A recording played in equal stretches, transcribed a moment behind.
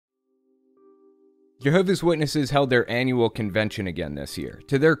Jehovah's Witnesses held their annual convention again this year.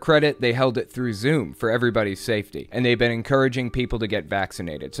 To their credit, they held it through Zoom for everybody's safety, and they've been encouraging people to get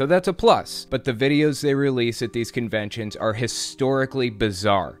vaccinated, so that's a plus. But the videos they release at these conventions are historically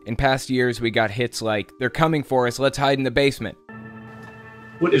bizarre. In past years, we got hits like, "They're coming for us, let's hide in the basement."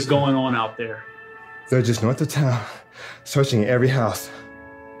 What is going on out there? They're just north of town, searching every house.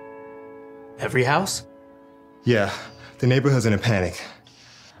 Every house? Yeah, the neighborhood's in a panic.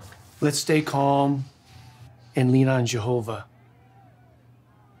 Let's stay calm and lean on Jehovah.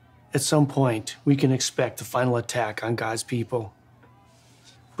 At some point, we can expect a final attack on God's people.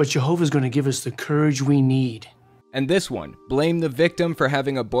 But Jehovah's going to give us the courage we need. And this one, blame the victim for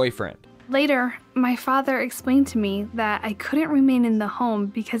having a boyfriend. Later, my father explained to me that I couldn't remain in the home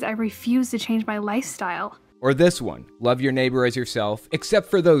because I refused to change my lifestyle. Or this one, love your neighbor as yourself, except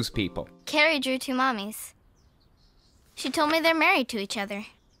for those people. Carrie drew two mommies. She told me they're married to each other.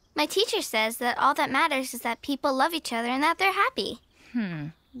 My teacher says that all that matters is that people love each other and that they're happy.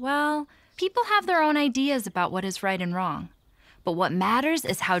 Well, people have their own ideas about what is right and wrong. But what matters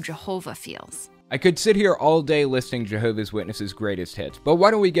is how Jehovah feels. I could sit here all day listing Jehovah's Witnesses' greatest hits, but why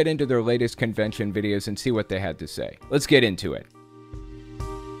don't we get into their latest convention videos and see what they had to say. Let's get into it.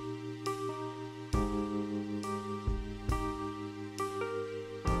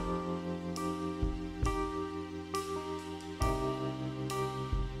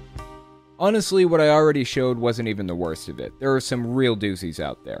 Honestly, what I already showed wasn't even the worst of it. There are some real doozies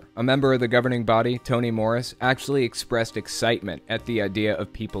out there. A member of the governing body, Tony Morris, actually expressed excitement at the idea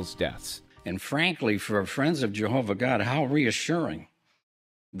of people's deaths. And frankly, for friends of Jehovah God, how reassuring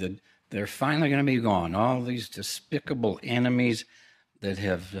that they're finally going to be gone. All these despicable enemies that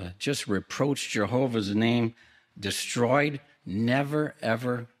have just reproached Jehovah's name, destroyed, never,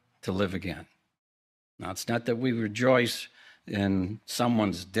 ever to live again. Now, it's not that we rejoice in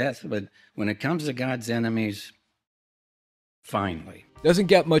someone's death, but when it comes to God's enemies, finally. Doesn't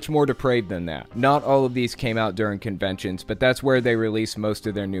get much more depraved than that. Not all of these came out during conventions, but that's where they release most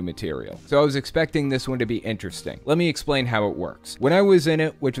of their new material. So I was expecting this one to be interesting. Let me explain how it works. When I was in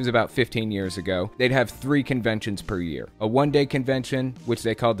it, which was about 15 years ago, they'd have 3 conventions per year. A 1-day convention, which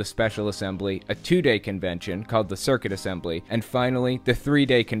they called the Special Assembly, a 2-day convention called the Circuit Assembly, and finally, the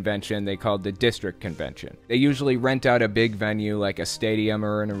 3-day convention they called the District Convention. They usually rent out a big venue like a stadium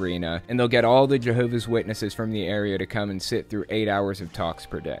or an arena, and they'll get all the Jehovah's Witnesses from the area to come and sit through 8 hours of talks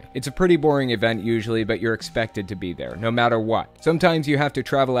per day. It's a pretty boring event usually, but you're expected to be there, no matter what. Sometimes you have to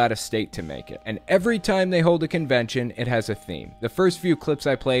travel out of state to make it. And every time they hold a convention, it has a theme. The first few clips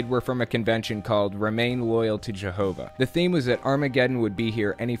I played were from a convention called Remain Loyal to Jehovah. The theme was that Armageddon would be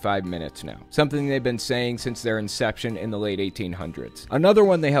here any 5 minutes now, something they've been saying since their inception in the late 1800s. Another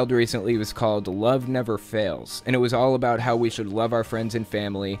one they held recently was called Love Never Fails, and it was all about how we should love our friends and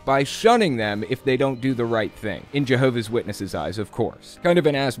family by shunning them if they don't do the right thing. In Jehovah's Witnesses' eyes, of course. Kind of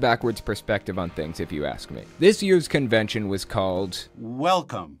an ass-backwards perspective on things, if you ask me. This year's convention was called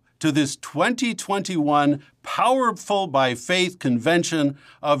Welcome to this 2021 Powerful by Faith Convention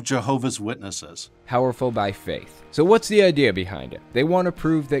of Jehovah's Witnesses. Powerful by Faith. So what's the idea behind it? They want to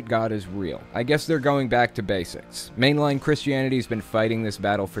prove that God is real. I guess they're going back to basics. Mainline Christianity's been fighting this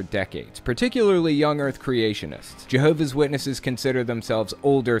battle for decades, particularly young earth creationists. Jehovah's Witnesses consider themselves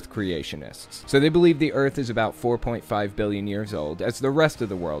old earth creationists. So they believe the earth is about 4.5 billion years old, as the rest of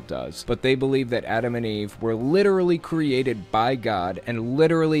the world does, but they believe that Adam and Eve were literally created by God and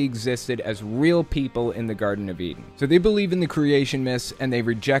literally existed as real people in the Garden of Eden. So they believe in the creation myths and they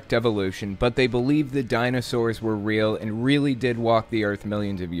reject evolution, but they believe the dinosaurs were real and really did walk the earth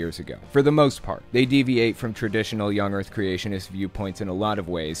millions of years ago. For the most part, they deviate from traditional young earth creationist viewpoints in a lot of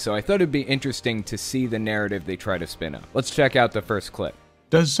ways, so I thought it'd be interesting to see the narrative they try to spin up. Let's check out the first clip.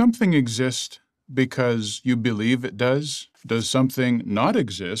 Does something exist because you believe it does? Does something not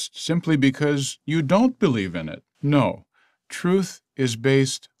exist simply because you don't believe in it? No. Truth is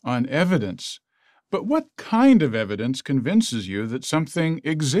based on evidence. But what kind of evidence convinces you that something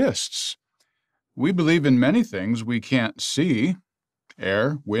exists? We believe in many things we can't see: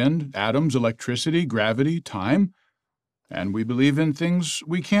 air, wind, atoms, electricity, gravity, time. And we believe in things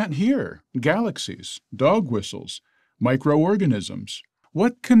we can't hear: galaxies, dog whistles, microorganisms.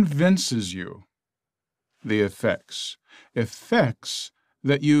 What convinces you? The effects. Effects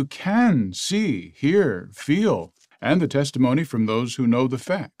that you can see, hear, feel, and the testimony from those who know the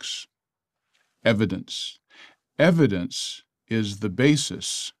facts. Evidence. Evidence is the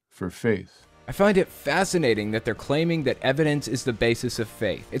basis for faith. I find it fascinating that they're claiming that evidence is the basis of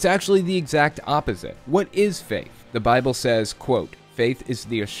faith. It's actually the exact opposite. What is faith? The Bible says, quote, Faith is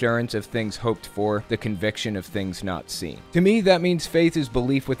the assurance of things hoped for, the conviction of things not seen. To me, that means faith is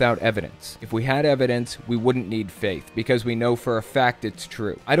belief without evidence. If we had evidence, we wouldn't need faith, because we know for a fact it's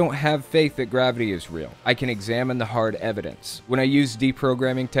true. I don't have faith that gravity is real. I can examine the hard evidence. When I use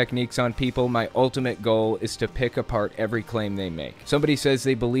deprogramming techniques on people, my ultimate goal is to pick apart every claim they make. Somebody says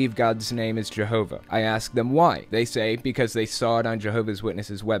they believe God's name is Jehovah. I ask them why. They say because they saw it on Jehovah's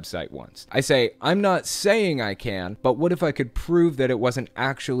Witnesses' website once. I say, I'm not saying I can, but what if I could prove that it wasn't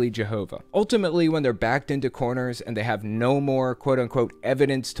actually Jehovah? Ultimately, when they're backed into corners and they have no more quote-unquote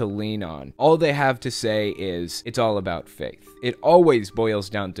evidence to lean on, all they have to say is, it's all about faith. It always boils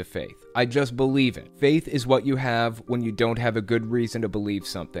down to faith. I just believe it. Faith is what you have when you don't have a good reason to believe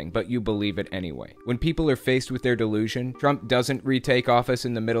something, but you believe it anyway. When people are faced with their delusion, Trump doesn't retake office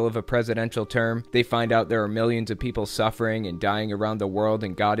in the middle of a presidential term, they find out there are millions of people suffering and dying around the world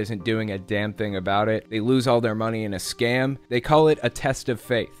and God isn't doing a damn thing about it, they lose all their money in a scam, they call it a test of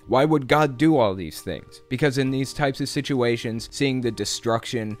faith. Why would God do all these things? Because in these types of situations, seeing the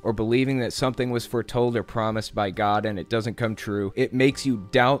destruction or believing that something was foretold or promised by God and it doesn't come true, it makes you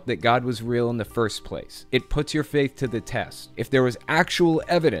doubt that God was real in the first place. It puts your faith to the test. If there was actual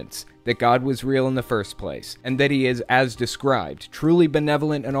evidence that God was real in the first place, and that he is, as described, truly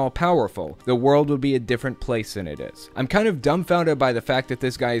benevolent and all-powerful, the world would be a different place than it is. I'm kind of dumbfounded by the fact that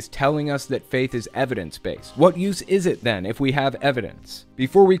this guy is telling us that faith is evidence-based. What use is it then if we have evidence?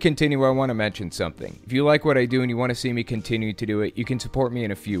 Before we continue, I want to mention something. If you like what I do and you want to see me continue to do it, you can support me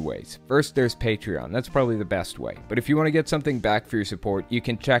in a few ways. First, there's Patreon. That's probably the best way. But if you want to get something back for your support, you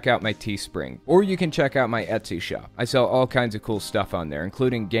can check out my Teespring, or you can check out my Etsy shop. I sell all kinds of cool stuff on there,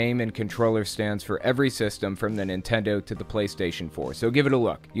 including game and controller stands for every system from the Nintendo to the PlayStation 4, so give it a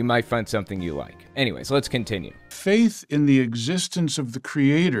look. You might find something you like. Anyways, let's continue. Faith in the existence of the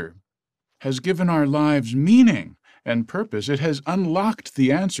Creator has given our lives meaning and purpose. It has unlocked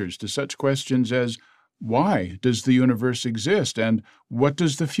the answers to such questions as, why does the universe exist, and what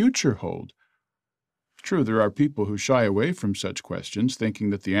does the future hold? True, there are people who shy away from such questions, thinking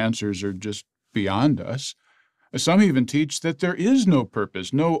that the answers are just beyond us. Some even teach that there is no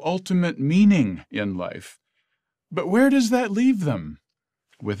purpose, no ultimate meaning in life. But where does that leave them?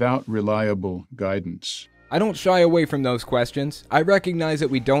 Without reliable guidance. I don't shy away from those questions. I recognize that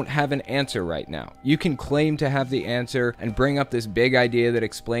we don't have an answer right now. You can claim to have the answer and bring up this big idea that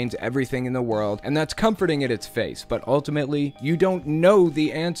explains everything in the world, and that's comforting at its face, but ultimately, you don't know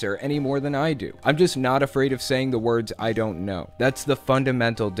the answer any more than I do. I'm just not afraid of saying the words I don't know. That's the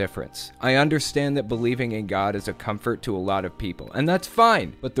fundamental difference. I understand that believing in God is a comfort to a lot of people, and that's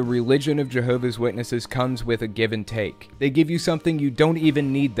fine, but the religion of Jehovah's Witnesses comes with a give and take. They give you something you don't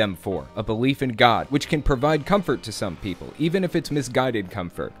even need them for, a belief in God, which can provide comfort to some people, even if it's misguided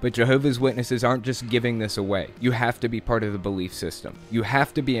comfort. But Jehovah's Witnesses aren't just giving this away. You have to be part of the belief system. You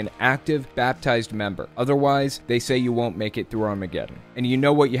have to be an active, baptized member. Otherwise, they say you won't make it through Armageddon. And you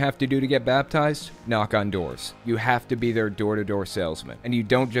know what you have to do to get baptized? Knock on doors. You have to be their door-to-door salesman. And you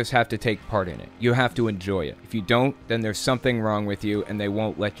don't just have to take part in it. You have to enjoy it. If you don't, then there's something wrong with you and they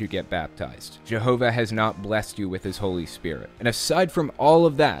won't let you get baptized. Jehovah has not blessed you with his Holy Spirit. And aside from all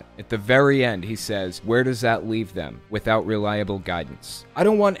of that, at the very end, he says, where does that leave them? Without reliable guidance. I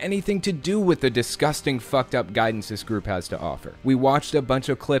don't want anything to do with the disgusting, fucked up guidance this group has to offer. We watched a bunch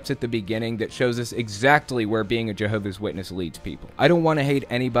of clips at the beginning that shows us exactly where being a Jehovah's Witness leads people. I don't want to hate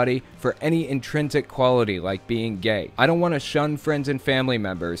anybody for any intrinsic quality like being gay. I don't want to shun friends and family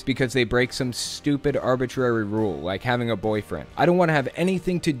members because they break some stupid arbitrary rule like having a boyfriend. I don't want to have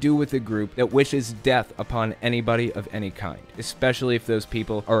anything to do with a group that wishes death upon anybody of any kind, especially if those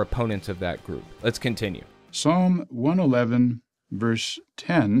people are opponents of that group. Let's continue. Psalm 111, verse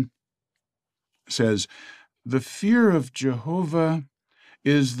 10 says, "The fear of Jehovah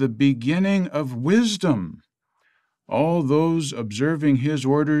is the beginning of wisdom. All those observing his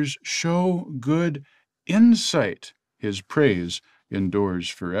orders show good insight. His praise endures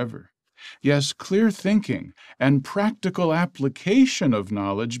forever." Yes, clear thinking and practical application of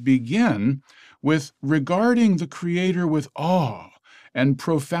knowledge begin with regarding the Creator with awe and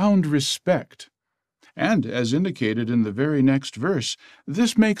profound respect. And, as indicated in the very next verse,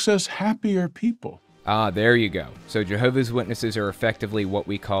 this makes us happier people. Ah, there you go. So Jehovah's Witnesses are effectively what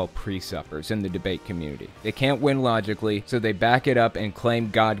we call pre-suppers in the debate community. They can't win logically, so they back it up and claim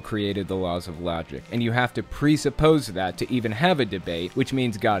God created the laws of logic. And you have to presuppose that to even have a debate, which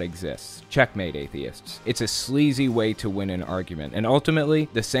means God exists. Checkmate, atheists. It's a sleazy way to win an argument, and ultimately,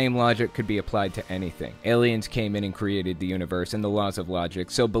 the same logic could be applied to anything. Aliens came in and created the universe and the laws of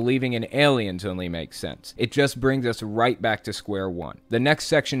logic, so believing in aliens only makes sense. It just brings us right back to square one. The next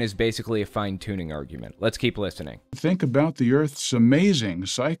section is basically a fine-tuning argument. argument. Let's keep listening. Think about the Earth's amazing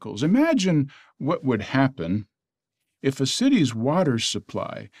cycles. Imagine what would happen if a city's water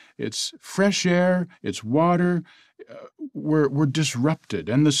supply, its fresh air, its water, were disrupted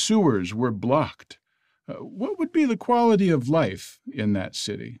and the sewers were blocked. What would be the quality of life in that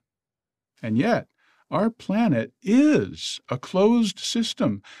city? And yet, our planet is a closed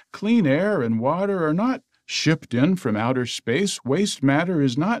system. Clean air and water are not shipped in from outer space. Waste matter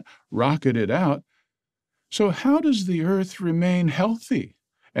is not rocketed out. So how does the Earth remain healthy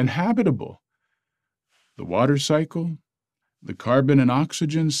and habitable? The water cycle, the carbon and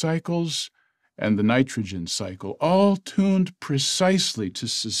oxygen cycles, and the nitrogen cycle, all tuned precisely to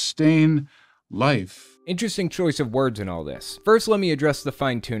sustain life. Interesting choice of words in all this. First, let me address the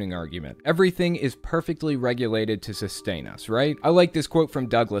fine-tuning argument. Everything is perfectly regulated to sustain us, right? I like this quote from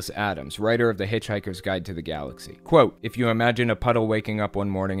Douglas Adams, writer of The Hitchhiker's Guide to the Galaxy. Quote, "If you imagine a puddle waking up one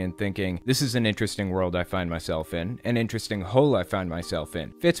morning and thinking, this is an interesting world I find myself in, an interesting hole I find myself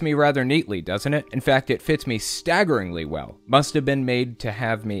in. Fits me rather neatly, doesn't it? In fact, it fits me staggeringly well. Must have been made to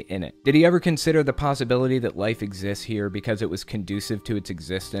have me in it." Did he ever consider the possibility that life exists here because it was conducive to its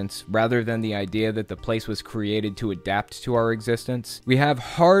existence, rather than the idea that the place was created to adapt to our existence? We have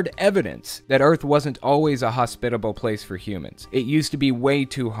hard evidence that Earth wasn't always a hospitable place for humans. It used to be way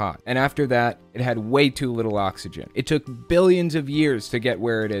too hot, and after that, it had way too little oxygen. It took billions of years to get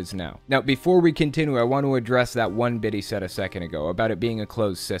where it is now. Now, before we continue, I want to address that one bit he said a second ago about it being a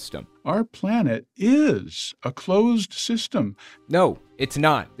closed system. Our planet is a closed system. No, it's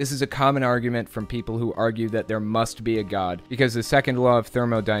not. This is a common argument from people who argue that there must be a God, because the second law of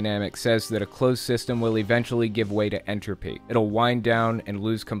thermodynamics says that a closed system will eventually give way to entropy. It'll wind down and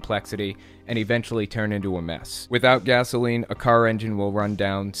lose complexity, and eventually turn into a mess. Without gasoline, a car engine will run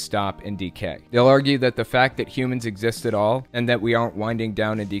down, stop, and decay. They'll argue that the fact that humans exist at all, and that we aren't winding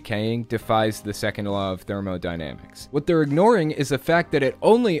down and decaying, defies the second law of thermodynamics. What they're ignoring is the fact that it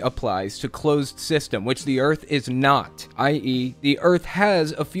only applies to closed system, which the Earth is not, i.e., the Earth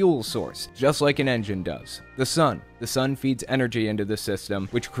has a fuel source, just like an engine does. The sun. The sun feeds energy into the system,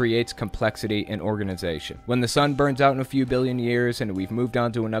 which creates complexity and organization. When the sun burns out in a few billion years and we've moved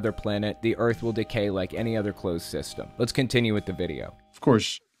on to another planet, the Earth will decay like any other closed system. Let's continue with the video. Of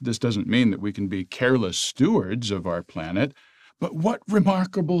course, this doesn't mean that we can be careless stewards of our planet, but what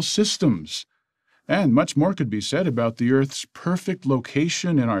remarkable systems! And much more could be said about the Earth's perfect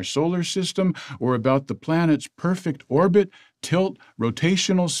location in our solar system, or about the planet's perfect orbit, tilt,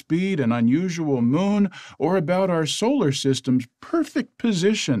 rotational speed, and unusual moon, or about our solar system's perfect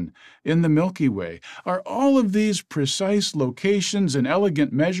position in the Milky Way. Are all of these precise locations and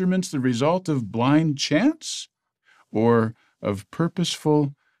elegant measurements the result of blind chance, or of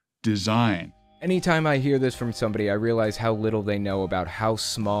purposeful design? Anytime I hear this from somebody, I realize how little they know about how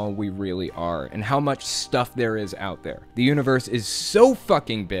small we really are and how much stuff there is out there. The universe is so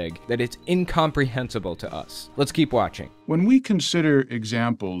fucking big that it's incomprehensible to us. Let's keep watching. When we consider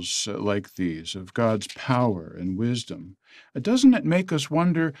examples like these of God's power and wisdom, doesn't it make us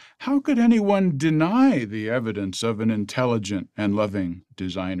wonder, how could anyone deny the evidence of an intelligent and loving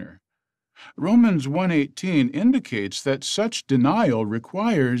designer? Romans 1:18 indicates that such denial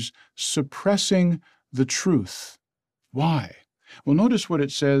requires suppressing the truth. Why? Well, notice what it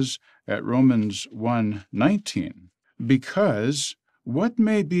says at Romans 1:19. Because what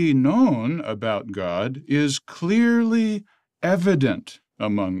may be known about God is clearly evident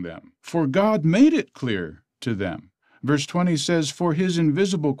among them, for God made it clear to them. Verse 20 says, "For his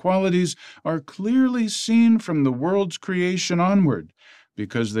invisible qualities are clearly seen from the world's creation onward,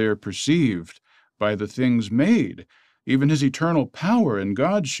 because they are perceived by the things made, even his eternal power and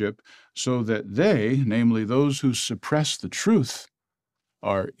godship, so that they, namely those who suppress the truth,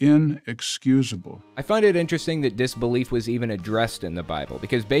 are inexcusable." I find it interesting that disbelief was even addressed in the Bible,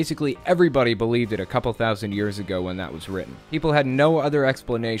 because basically everybody believed it a couple thousand years ago when that was written. People had no other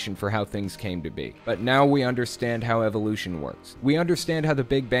explanation for how things came to be. But now we understand how evolution works. We understand how the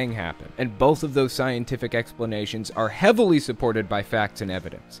Big Bang happened, and both of those scientific explanations are heavily supported by facts and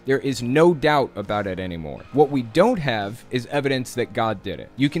evidence. There is no doubt about it anymore. What we don't have is evidence that God did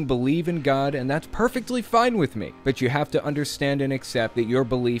it. You can believe in God, and that's perfectly fine with me, but you have to understand and accept that your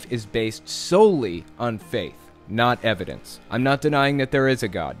belief is based solely on faith, not evidence. I'm not denying that there is a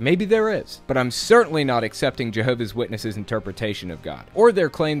God. Maybe there is. But I'm certainly not accepting Jehovah's Witnesses' interpretation of God, or their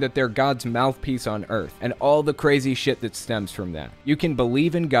claim that they're God's mouthpiece on earth, and all the crazy shit that stems from that. You can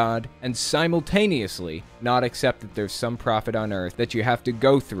believe in God, and simultaneously not accept that there's some prophet on earth that you have to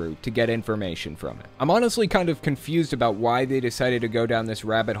go through to get information from it. I'm honestly kind of confused about why they decided to go down this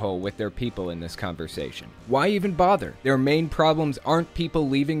rabbit hole with their people in this conversation. Why even bother? Their main problems aren't people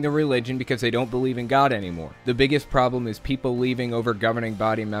leaving the religion because they don't believe in God anymore. The biggest problem is people leaving over governing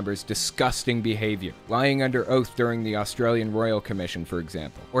body members' disgusting behavior, lying under oath during the Australian Royal Commission, for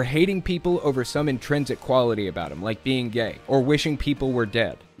example, or hating people over some intrinsic quality about them, like being gay, or wishing people were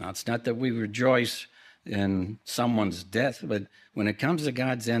dead. Now, it's not that we rejoice in someone's death, but when it comes to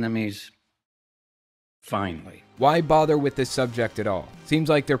God's enemies, finally. Why bother with this subject at all? Seems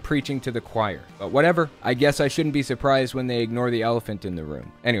like they're preaching to the choir. But whatever, I guess I shouldn't be surprised when they ignore the elephant in the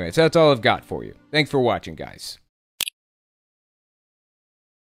room. Anyways, that's all I've got for you. Thanks for watching, guys.